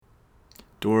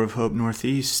Door of Hope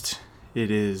Northeast.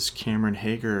 It is Cameron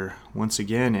Hager once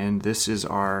again, and this is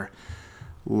our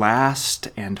last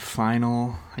and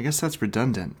final. I guess that's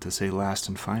redundant to say last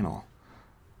and final,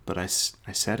 but I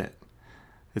said it.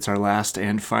 It's our last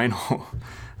and final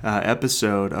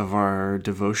episode of our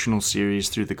devotional series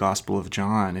through the Gospel of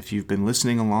John. If you've been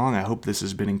listening along, I hope this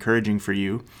has been encouraging for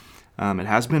you. It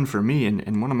has been for me,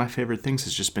 and one of my favorite things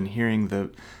has just been hearing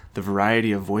the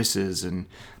variety of voices and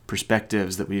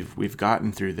perspectives that we've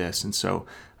gotten through this. And so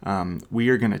we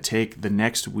are going to take the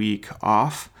next week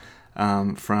off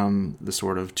from the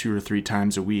sort of 2 or 3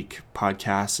 times a week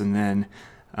podcasts, and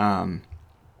then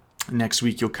next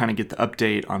week you'll kind of get the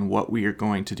update on what we are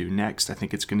going to do next. I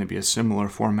think it's going to be a similar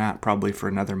format, probably for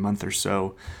another month or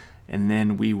so, and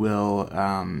then we will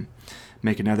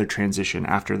make another transition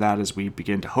after that as we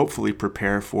begin to hopefully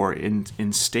prepare for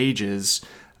in stages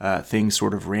things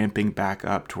sort of ramping back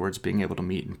up towards being able to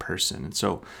meet in person. And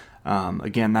so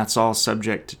again, that's all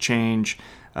subject to change,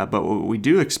 but what we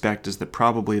do expect is that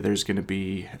probably there's going to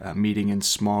be meeting in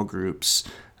small groups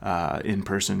in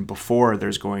person before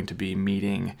there's going to be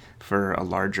meeting for a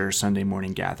larger Sunday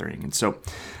morning gathering. And so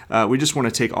we just want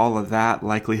to take all of that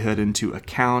likelihood into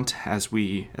account as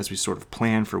we sort of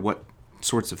plan for what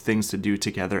sorts of things to do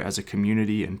together as a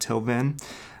community until then.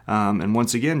 And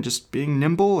once again, just being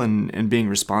nimble and being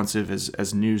responsive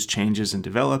as news changes and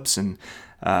develops. And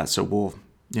so we'll,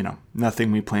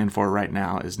 nothing we plan for right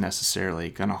now is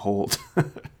necessarily going to hold.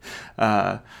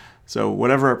 So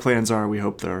whatever our plans are, we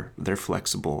hope they're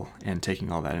flexible and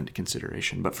taking all that into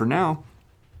consideration. But for now,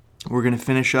 we're going to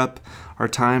finish up our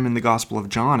time in the Gospel of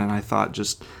John. And I thought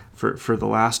just for the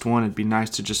last one, it'd be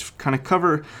nice to just kind of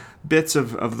cover bits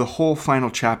of the whole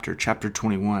final chapter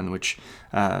 21, which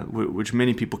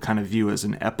many people kind of view as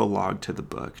an epilogue to the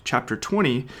book. Chapter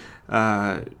 20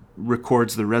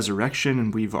 records the resurrection,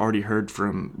 and we've already heard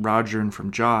from Roger and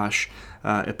from Josh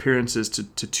appearances to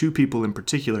 2 people in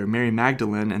particular, Mary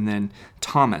Magdalene and then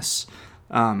Thomas.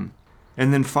 And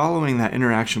then following that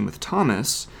interaction with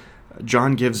Thomas,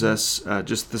 John gives us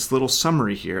just this little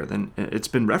summary here. Then it's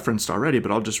been referenced already,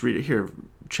 but I'll just read it here.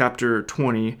 Chapter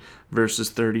 20, verses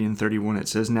 30 and 31, it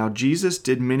says, "Now Jesus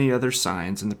did many other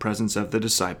signs in the presence of the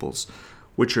disciples,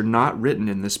 which are not written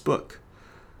in this book.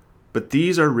 But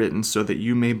these are written so that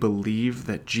you may believe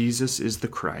that Jesus is the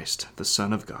Christ, the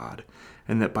Son of God,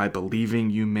 and that by believing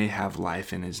you may have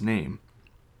life in his name."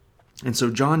 And so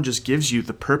John just gives you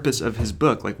the purpose of his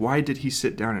book. Like, why did he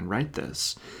sit down and write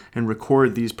this and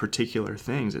record these particular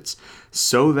things? It's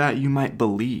so that you might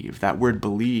believe. That word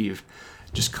believe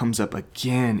just comes up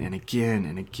again and again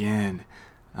and again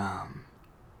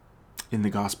in the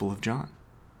Gospel of John.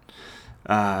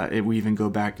 We even go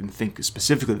back and think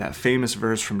specifically that famous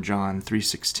verse from John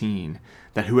 3:16,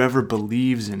 that whoever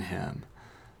believes in him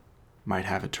might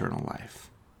have eternal life.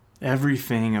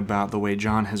 Everything about the way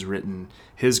John has written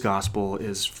his gospel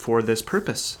is for this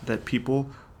purpose, that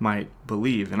people might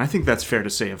believe. And I think that's fair to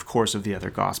say, of course, of the other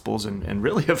gospels and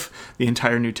really of the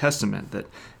entire New Testament, that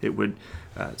it would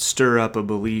stir up a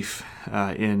belief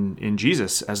in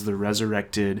Jesus as the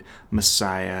resurrected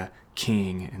Messiah,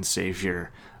 King, and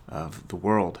Savior of the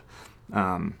world.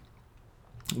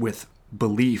 With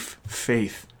belief,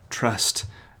 faith, trust,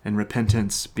 and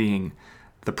repentance being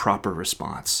the proper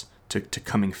response to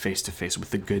coming face to face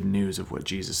with the good news of what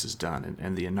Jesus has done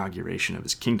and the inauguration of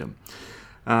his kingdom.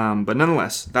 But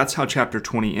nonetheless, that's how chapter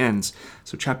 20 ends.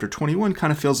 So chapter 21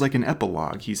 kind of feels like an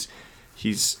epilogue.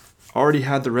 He's already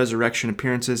had the resurrection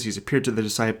appearances. He's appeared to the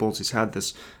disciples. He's had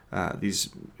these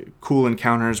cool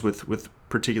encounters with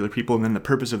particular people, and then the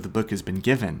purpose of the book has been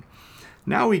given.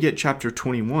 Now we get chapter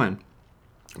 21,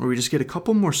 where we just get a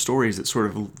couple more stories that sort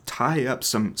of tie up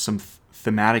some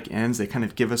thematic ends. They kind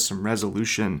of give us some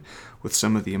resolution with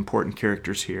some of the important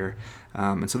characters here.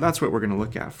 And so that's what we're going to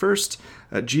look at. First,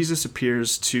 Jesus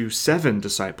appears to 7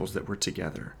 disciples that were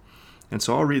together. And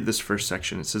so I'll read this first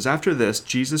section. It says, "After this,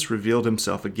 Jesus revealed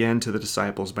himself again to the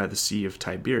disciples by the Sea of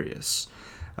Tiberias."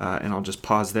 And I'll just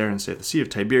pause there and say the Sea of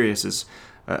Tiberias is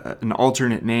an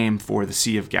alternate name for the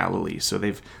Sea of Galilee. So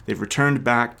they've returned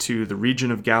back to the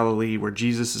region of Galilee where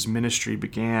Jesus' ministry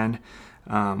began,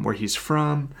 where he's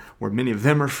from, where many of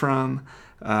them are from,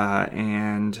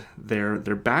 and they're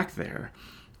back there.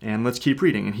 And let's keep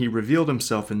reading. "And he revealed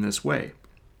himself in this way."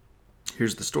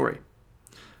 Here's the story.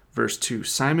 Verse 2,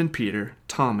 "Simon Peter,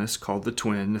 Thomas called the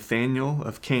twin, Nathanael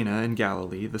of Cana in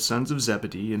Galilee, the sons of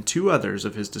Zebedee, and 2 others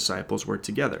of his disciples were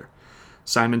together.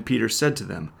 Simon Peter said to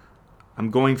them, 'I'm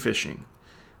going fishing.'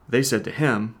 They said to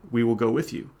him, 'We will go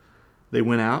with you.' They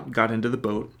went out, got into the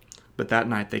boat, but that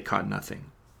night they caught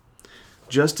nothing.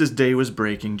 Just as day was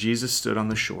breaking, Jesus stood on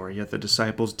the shore, yet the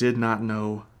disciples did not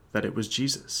know that it was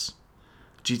Jesus.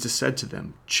 Jesus said to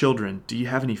them, "Children, do you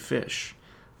have any fish?"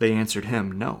 They answered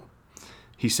him, "No."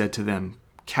 He said to them,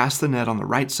 "Cast the net on the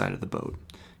right side of the boat.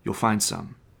 You'll find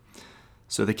some."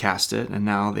 So they cast it, and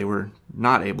now they were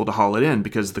not able to haul it in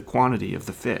because of the quantity of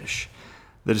the fish.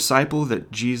 The disciple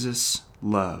that Jesus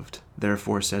loved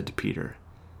therefore said to Peter,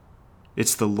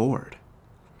 "It's the Lord."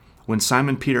 When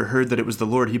Simon Peter heard that it was the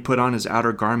Lord, he put on his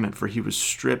outer garment, for he was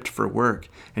stripped for work,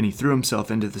 and he threw himself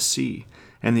into the sea.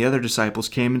 And the other disciples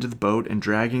came into the boat, and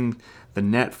dragging the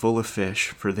net full of fish,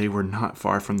 for they were not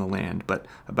far from the land, but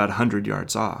about 100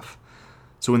 yards off.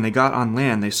 So when they got on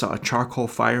land, they saw a charcoal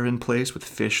fire in place with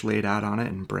fish laid out on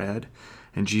it and bread.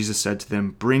 And Jesus said to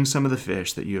them, "Bring some of the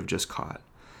fish that you have just caught."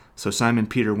 So Simon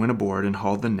Peter went aboard and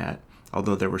hauled the net.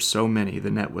 Although there were so many,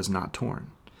 the net was not torn.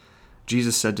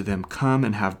 Jesus said to them, "Come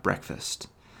and have breakfast."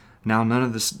 Now none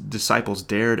of the disciples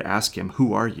dared ask him,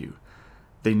 "Who are you?"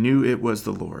 They knew it was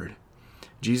the Lord.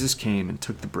 Jesus came and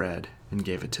took the bread and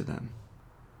gave it to them.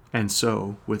 And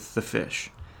so with the fish.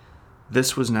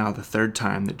 This was now the third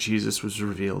time that Jesus was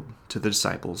revealed to the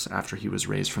disciples after he was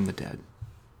raised from the dead.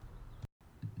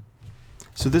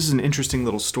 So this is an interesting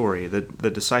little story. The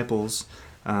disciples,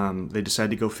 they decide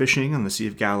to go fishing on the Sea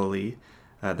of Galilee.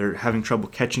 They're having trouble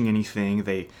catching anything.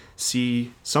 They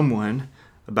see someone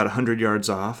about 100 yards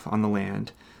off on the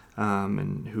land,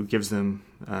 and who gives them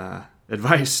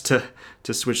advice to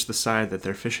switch the side that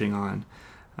they're fishing on.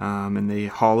 And they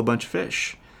haul a bunch of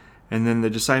fish. And then the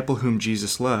disciple whom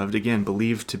Jesus loved, again,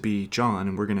 believed to be John,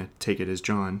 and we're going to take it as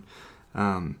John,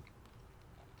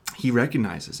 he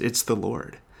recognizes it's the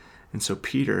Lord. And so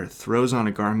Peter throws on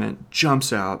a garment,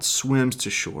 jumps out, swims to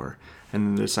shore, and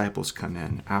then the disciples come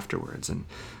in afterwards. And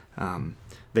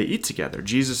they eat together.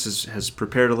 Jesus has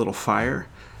prepared a little fire,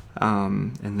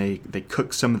 and they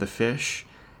cook some of the fish.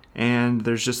 And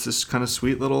there's just this kind of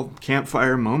sweet little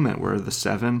campfire moment where the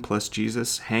 7 plus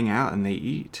Jesus hang out and they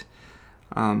eat.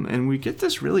 And we get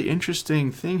this really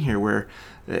interesting thing here where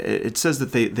it says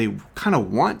that they kind of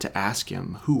want to ask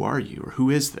him, "Who are you?" or "Who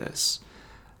is this?"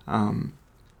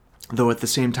 Though at the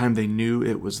same time they knew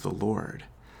it was the Lord.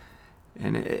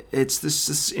 And it's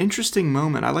this interesting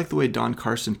moment. I like the way Don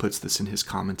Carson puts this in his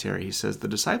commentary. He says, the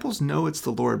disciples know it's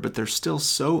the Lord, but they're still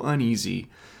so uneasy,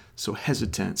 so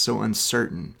hesitant, so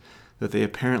uncertain, that they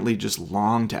apparently just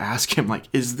long to ask him, like,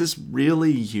 "Is this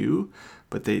really you?"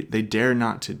 But they dare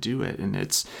not to do it. And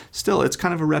it's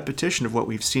kind of a repetition of what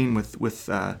we've seen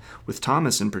with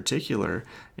Thomas in particular,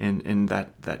 in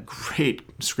that great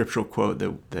scriptural quote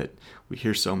that we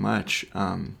hear so much.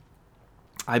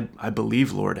 I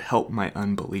believe, Lord, help my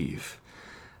unbelief.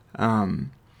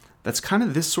 That's kind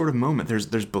of this sort of moment.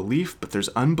 There's belief, but there's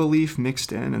unbelief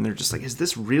mixed in, and they're just like, "Is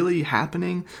this really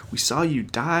happening? We saw you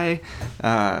die.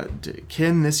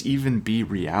 Can this even be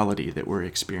reality that we're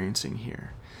experiencing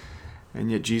here?" And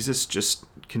yet Jesus just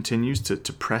continues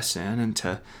to press in and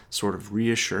to sort of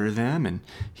reassure them, and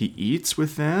he eats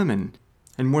with them, and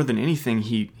more than anything,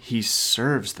 he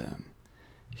serves them.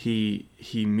 He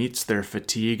meets their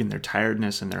fatigue and their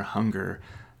tiredness and their hunger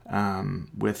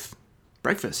with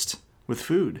breakfast, with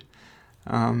food.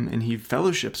 And he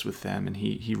fellowships with them, and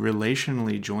he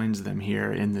relationally joins them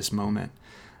here in this moment,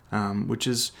 which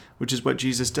is what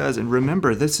Jesus does. And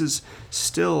remember, these are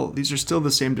still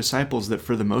the same disciples that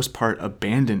for the most part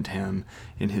abandoned him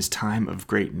in his time of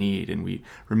great need. And we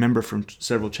remember from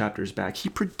several chapters back, he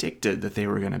predicted that they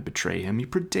were going to betray him. He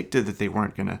predicted that they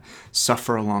weren't going to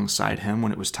suffer alongside him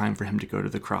when it was time for him to go to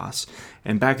the cross.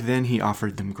 And back then he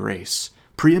offered them grace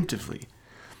preemptively.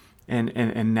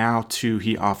 And now, too,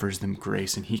 he offers them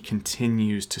grace, and he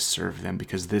continues to serve them,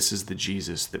 because this is the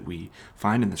Jesus that we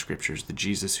find in the Scriptures, the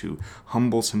Jesus who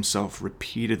humbles himself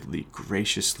repeatedly,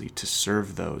 graciously to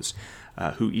serve those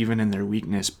who, even in their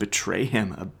weakness, betray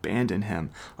him, abandon him,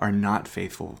 are not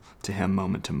faithful to him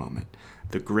moment to moment.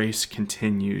 The grace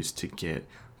continues to get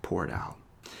poured out.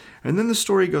 And then the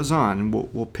story goes on, and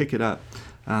we'll pick it up.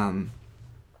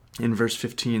 In verse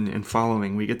 15 and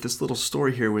following, we get this little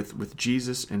story here with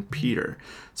Jesus and Peter.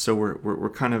 So we're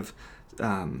kind of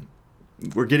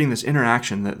we're getting this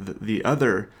interaction that the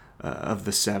other of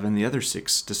the 7, the other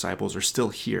 6 disciples are still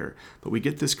here, but we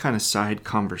get this kind of side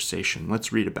conversation.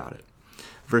 Let's read about it.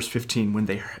 Verse 15, when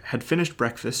they had finished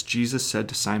breakfast, Jesus said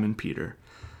to Simon Peter,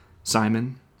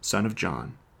 "Simon, son of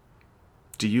John,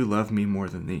 do you love me more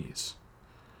than these?"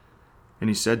 And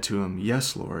he said to him,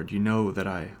 "Yes, Lord, you know that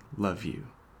I love you."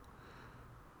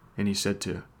 And he said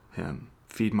to him,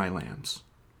 "Feed my lambs."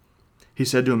 He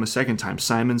said to him a second time,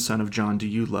 "Simon, son of John, do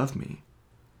you love me?"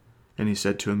 And he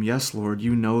said to him, "Yes, Lord,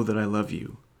 you know that I love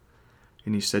you."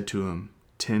 And he said to him,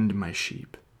 "Tend my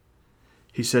sheep."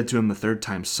 He said to him the third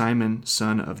time, Simon,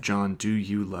 son of John, do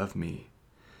you love me?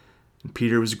 And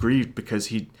Peter was grieved because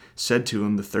he said to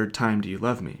him the third time, do you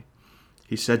love me?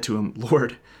 He said to him,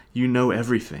 Lord, you know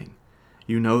everything.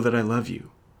 You know that I love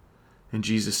you. And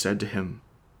Jesus said to him,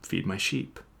 feed my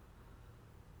sheep.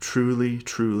 Truly,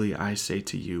 truly, I say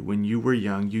to you, when you were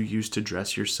young, you used to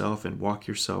dress yourself and walk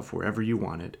yourself wherever you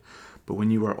wanted. But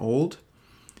when you are old,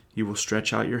 you will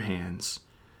stretch out your hands,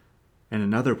 and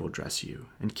another will dress you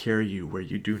and carry you where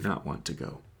you do not want to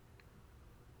go.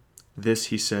 This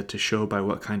he said to show by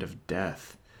what kind of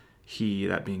death he,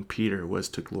 that being Peter, was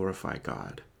to glorify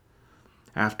God.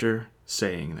 After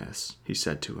saying this, he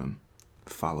said to him,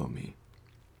 follow me.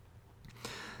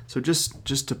 So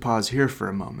just to pause here for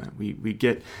a moment, we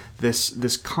get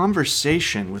this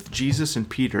conversation with Jesus and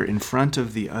Peter in front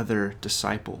of the other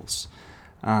disciples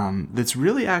that's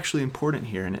really actually important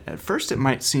here. And at first it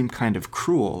might seem kind of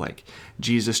cruel, like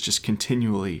Jesus just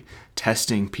continually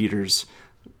testing Peter's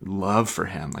love for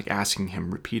him, like asking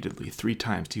him repeatedly 3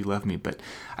 times, do you love me? But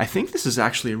I think this is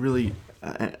actually a really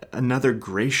another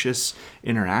gracious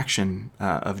interaction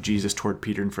of Jesus toward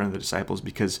Peter in front of the disciples,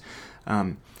 because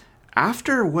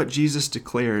after what Jesus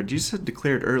had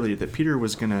declared earlier that Peter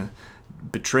was going to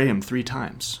betray him 3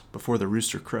 times before the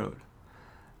rooster crowed.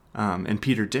 And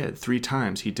Peter did. 3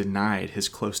 times he denied his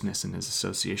closeness and his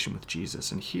association with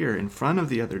Jesus. And here, in front of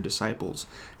the other disciples,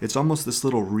 it's almost this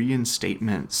little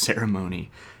reinstatement ceremony,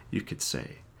 you could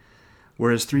say.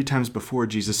 Whereas 3 times before,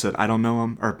 Jesus said, I don't know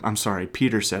him. Or, I'm sorry,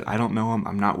 Peter said, I don't know him.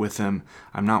 I'm not with him.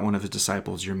 I'm not one of his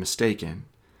disciples. You're mistaken.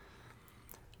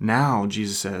 Now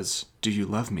Jesus says, do you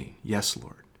love me? Yes,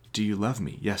 Lord. Do you love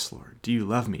me? Yes, Lord. Do you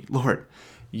love me? Lord,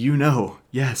 you know.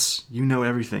 Yes, you know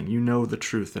everything. You know the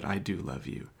truth that I do love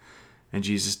you. And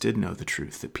Jesus did know the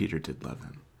truth that Peter did love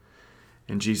him.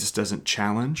 And Jesus doesn't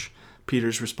challenge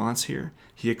Peter's response here.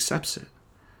 He accepts it.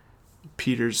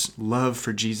 Peter's love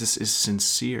for Jesus is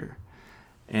sincere.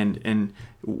 And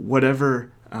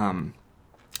whatever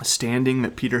standing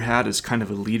that Peter had as kind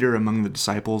of a leader among the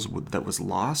disciples that was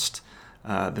lost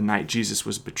the night Jesus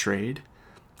was betrayed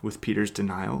with Peter's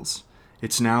denials,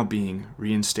 it's now being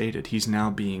reinstated. He's now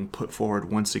being put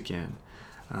forward once again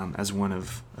as one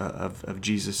of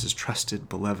Jesus' trusted,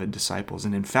 beloved disciples,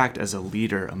 and in fact as a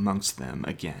leader amongst them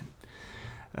again,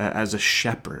 as a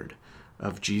shepherd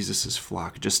of Jesus'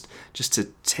 flock, just to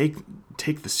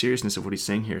take the seriousness of what he's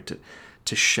saying here,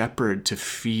 to shepherd, to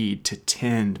feed, to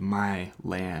tend my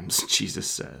lambs, Jesus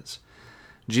says.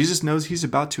 Jesus knows he's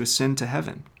about to ascend to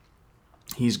heaven.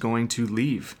 He's going to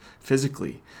leave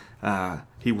physically.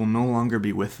 He will no longer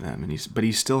be with them, but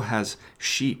he still has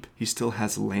sheep. He still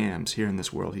has lambs here in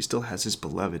this world. He still has his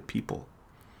beloved people.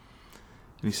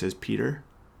 And he says, Peter,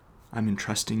 I'm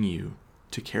entrusting you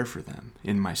to care for them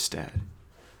in my stead.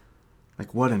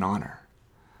 Like, what an honor.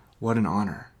 What an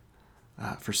honor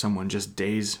for someone just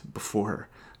days before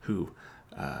who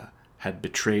had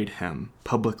betrayed him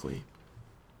publicly.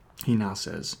 He now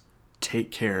says,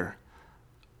 take care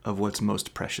of what's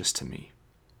most precious to me,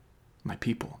 my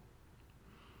people.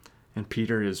 And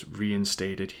Peter is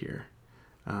reinstated here.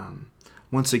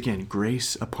 Once again,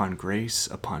 grace upon grace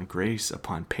upon grace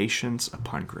upon patience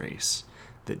upon grace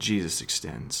that Jesus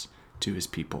extends to his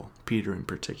people, Peter in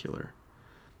particular.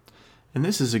 And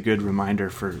this is a good reminder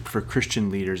for Christian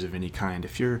leaders of any kind.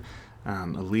 If you're a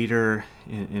leader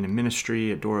in a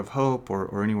ministry at Door of Hope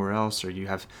or anywhere else, or you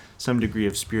have some degree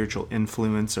of spiritual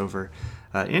influence over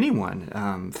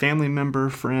anyone, family member,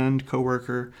 friend,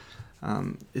 coworker,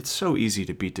 it's so easy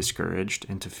to be discouraged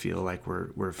and to feel like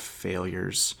we're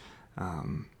failures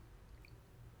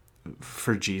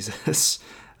for Jesus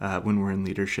when we're in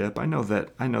leadership. I know that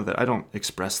I don't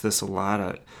express this a lot.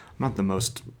 I'm not the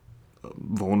most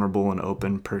vulnerable and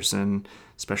open person,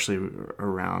 especially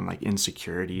around like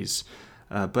insecurities.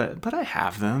 But I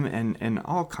have them, and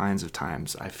all kinds of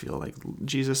times I feel like,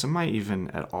 Jesus, am I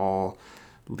even at all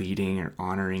leading or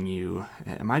honoring you?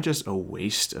 Am I just a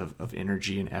waste of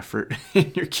energy and effort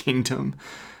in your kingdom?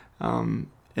 And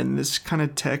this kind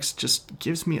of text just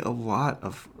gives me a lot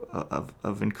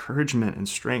of encouragement and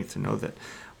strength to know that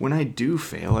when I do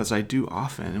fail, as I do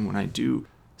often, and when I do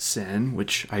sin,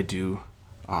 which I do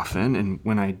often, and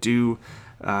when I do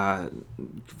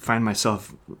find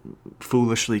myself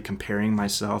foolishly comparing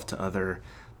myself to other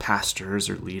pastors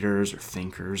or leaders or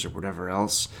thinkers or whatever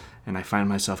else, and I find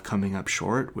myself coming up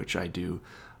short, which I do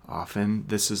often,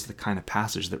 this is the kind of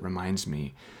passage that reminds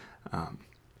me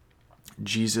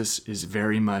Jesus is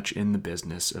very much in the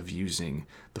business of using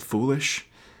the foolish,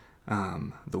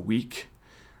 the weak,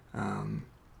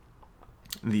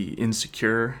 the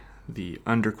insecure, the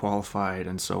underqualified,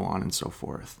 and so on and so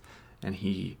forth. And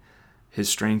he His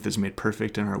strength is made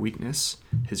perfect in our weakness.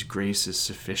 His grace is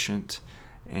sufficient,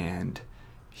 and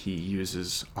he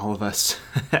uses all of us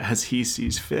as he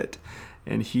sees fit,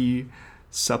 and he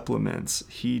supplements.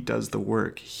 He does the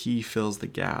work. He fills the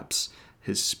gaps.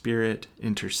 His Spirit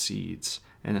intercedes,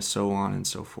 and so on and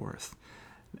so forth.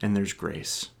 And there's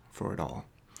grace for it all.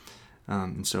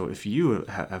 And so if you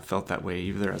have felt that way,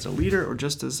 either as a leader or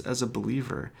just as a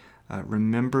believer,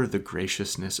 remember the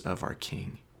graciousness of our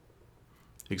King,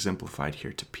 exemplified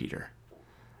here to Peter,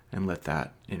 and let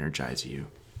that energize you.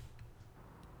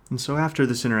 And so after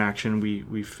this interaction,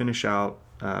 we finish out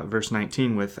verse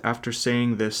 19 with, after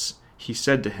saying this, he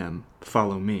said to him,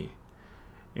 follow me.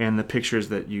 And the picture is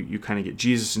that you kind of get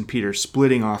Jesus and Peter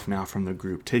splitting off now from the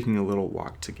group, taking a little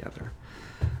walk together.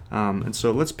 And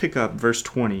so let's pick up verse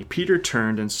 20. Peter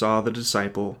turned and saw the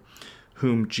disciple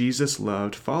whom Jesus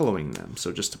loved following them.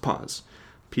 So just to pause.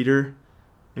 Peter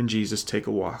and Jesus take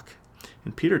a walk.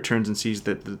 And Peter turns and sees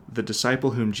that the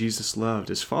disciple whom Jesus loved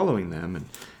is following them.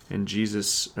 And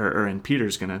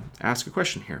Peter's going to ask a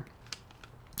question here.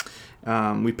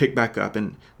 We pick back up,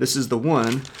 and this is the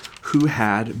one who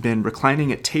had been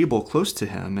reclining at table close to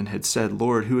him and had said,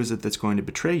 Lord, who is it that's going to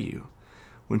betray you?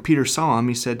 When Peter saw him,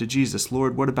 he said to Jesus,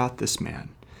 Lord, what about this man?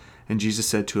 And Jesus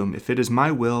said to him, if it is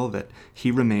my will that he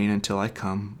remain until I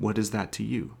come, what is that to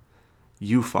you?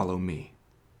 You follow me.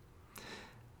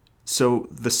 So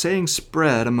the saying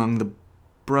spread among the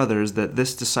brothers that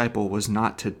this disciple was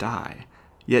not to die.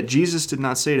 Yet Jesus did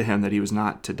not say to him that he was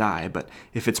not to die, but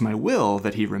if it's my will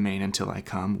that he remain until I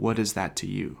come, what is that to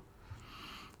you?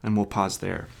 And we'll pause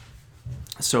there.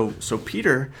 So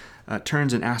Peter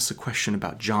turns and asks a question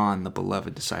about John, the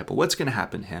beloved disciple. What's going to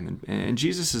happen to him? And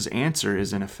Jesus' answer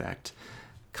is, in effect,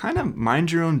 kind of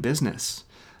mind your own business.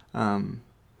 I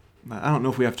don't know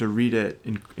if we have to read it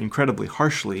incredibly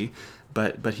harshly,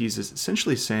 but he's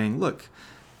essentially saying, look,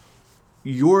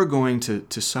 you're going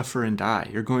to suffer and die.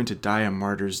 You're going to die a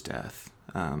martyr's death.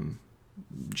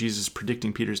 Jesus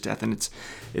predicting Peter's death, and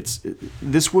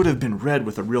this would have been read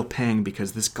with a real pang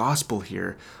because this gospel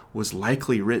here was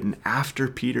likely written after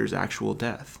Peter's actual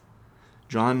death.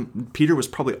 Peter was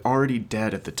probably already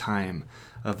dead at the time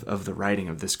of the writing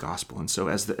of this gospel, and so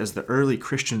as the early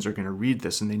Christians are going to read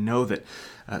this, and they know that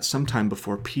sometime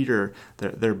before Peter,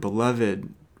 their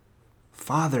beloved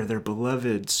father, their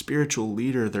beloved spiritual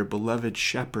leader, their beloved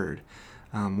shepherd,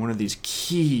 one of these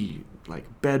key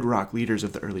bedrock leaders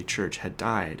of the early church had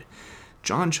died,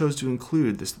 John chose to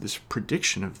include this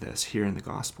prediction of this here in the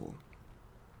gospel.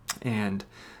 And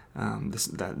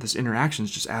this interaction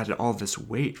has just added all this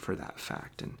weight for that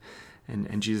fact.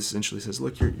 And Jesus essentially says,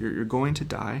 look, you're going to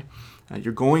die.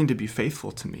 You're going to be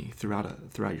faithful to me throughout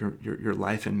your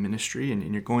life and ministry,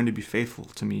 and you're going to be faithful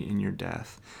to me in your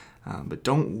death. But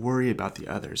don't worry about the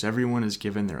others. Everyone is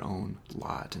given their own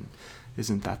lot. And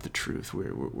isn't that the truth?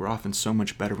 We're often so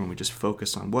much better when we just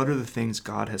focus on what are the things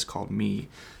God has called me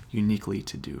uniquely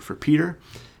to do. For Peter,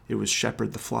 it was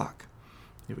shepherd the flock.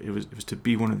 It was to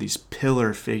be one of these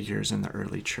pillar figures in the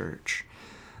early church.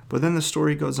 But then the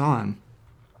story goes on.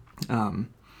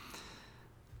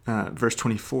 Verse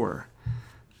 24,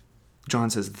 John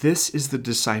says, this is the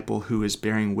disciple who is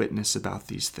bearing witness about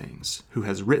these things, who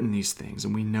has written these things,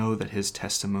 and we know that his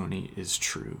testimony is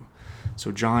true.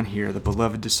 So John here, the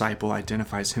beloved disciple,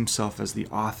 identifies himself as the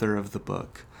author of the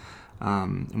book.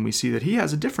 And we see that he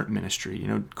has a different ministry.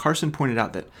 Carson pointed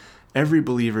out that every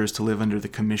believer is to live under the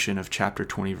commission of chapter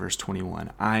 20, verse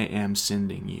 21. I am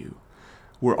sending you.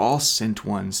 We're all sent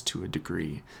ones to a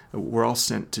degree. We're all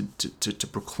sent to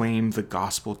proclaim the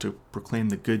gospel, to proclaim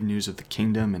the good news of the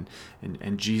kingdom,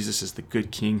 and Jesus is the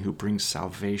good king who brings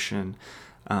salvation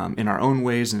in our own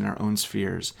ways and in our own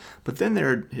spheres. But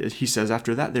then he says,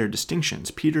 after that, there are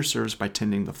distinctions. Peter serves by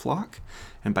tending the flock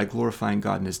and by glorifying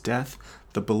God in his death.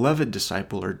 The beloved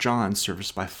disciple, or John,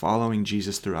 serves by following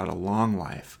Jesus throughout a long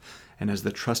life and as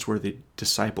the trustworthy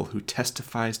disciple who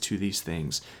testifies to these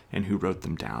things and who wrote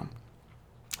them down.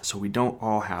 So we don't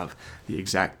all have the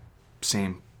exact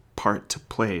same part to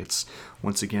play. It's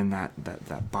once again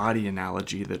that body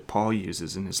analogy that Paul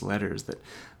uses in his letters, that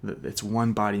it's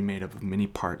one body made up of many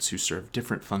parts who serve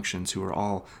different functions, who are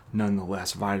all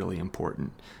nonetheless vitally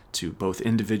important to both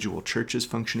individual churches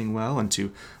functioning well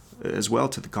and as well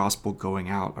to the gospel going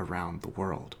out around the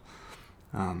world.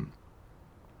 And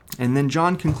then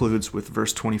John concludes with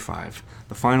verse 25,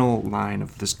 the final line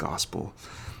of this gospel.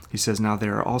 He says, now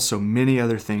there are also many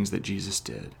other things that Jesus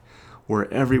did.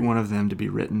 Were every one of them to be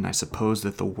written, I suppose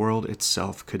that the world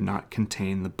itself could not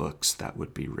contain the books that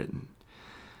would be written.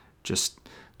 Just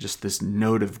this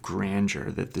note of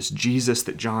grandeur, that this Jesus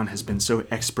that John has been so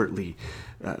expertly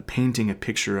painting a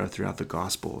picture of throughout the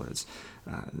gospel,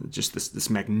 just this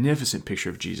magnificent picture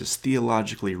of Jesus,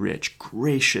 theologically rich,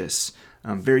 gracious,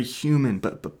 very human,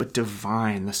 but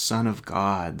divine, the Son of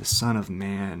God, the Son of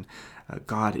Man,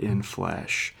 God in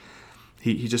flesh.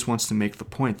 He just wants to make the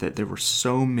point that there were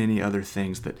so many other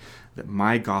things that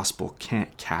my gospel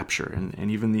can't capture, and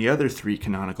even the other three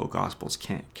canonical gospels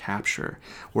can't capture.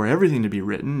 Were everything to be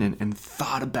written and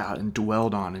thought about and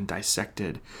dwelled on and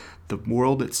dissected, the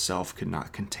world itself could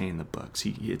not contain the books.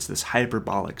 It's this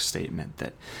hyperbolic statement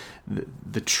that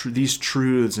these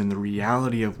truths and the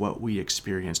reality of what we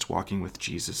experienced walking with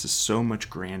Jesus is so much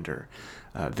grander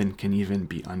than can even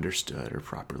be understood or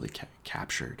properly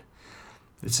captured.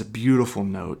 It's a beautiful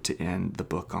note to end the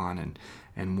book on,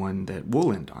 and one that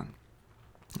we'll end on.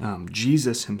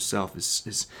 Jesus himself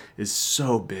is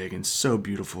so big and so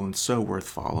beautiful and so worth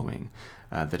following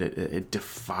that it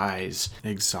defies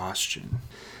exhaustion.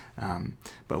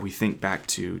 But we think back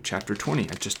to chapter 20.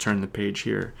 I just turned the page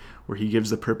here, where he gives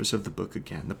the purpose of the book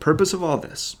again. The purpose of all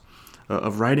this,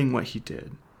 of writing what he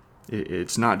did,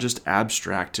 it's not just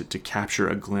abstract to capture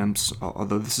a glimpse,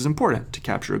 although this is important, to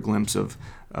capture a glimpse of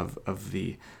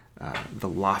the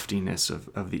loftiness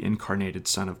of the incarnated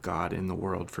Son of God in the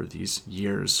world for these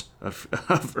years of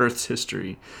Earth's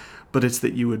history, but it's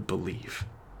that you would believe.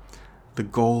 The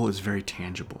goal is very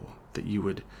tangible, that you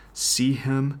would see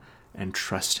him and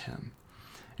trust him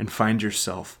and find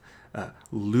yourself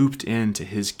looped into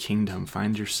his kingdom,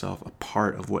 find yourself a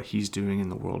part of what he's doing in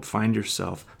the world, find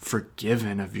yourself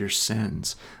forgiven of your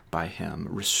sins by him,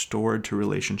 restored to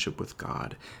relationship with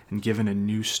God, and given a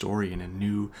new story and a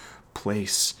new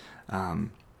place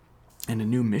and a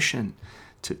new mission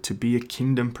to be a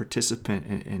kingdom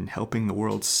participant in helping the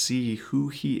world see who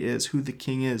he is, who the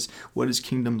king is, what his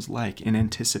kingdom's like, in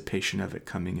anticipation of it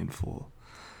coming in full.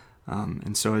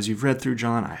 And so as you've read through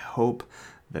John, I hope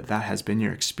that has been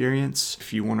your experience.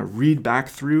 If you want to read back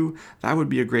through, that would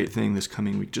be a great thing this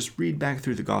coming week. Just read back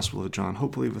through the Gospel of John,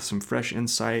 hopefully with some fresh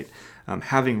insight,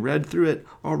 having read through it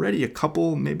already a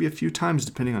couple, maybe a few times,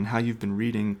 depending on how you've been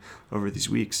reading over these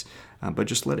weeks. But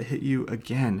just let it hit you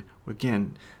again,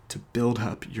 to build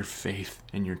up your faith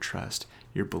and your trust,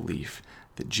 your belief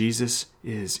that Jesus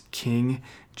is King,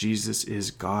 Jesus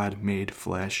is God made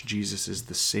flesh, Jesus is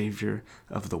the Savior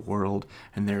of the world,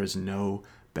 and there is no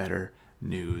better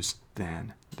news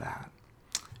than that.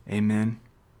 Amen.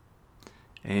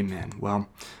 Amen. Well,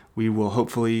 we will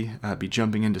hopefully be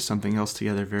jumping into something else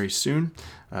together very soon.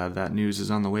 That news is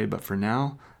on the way, but for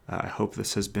now, I hope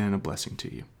this has been a blessing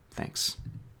to you. Thanks.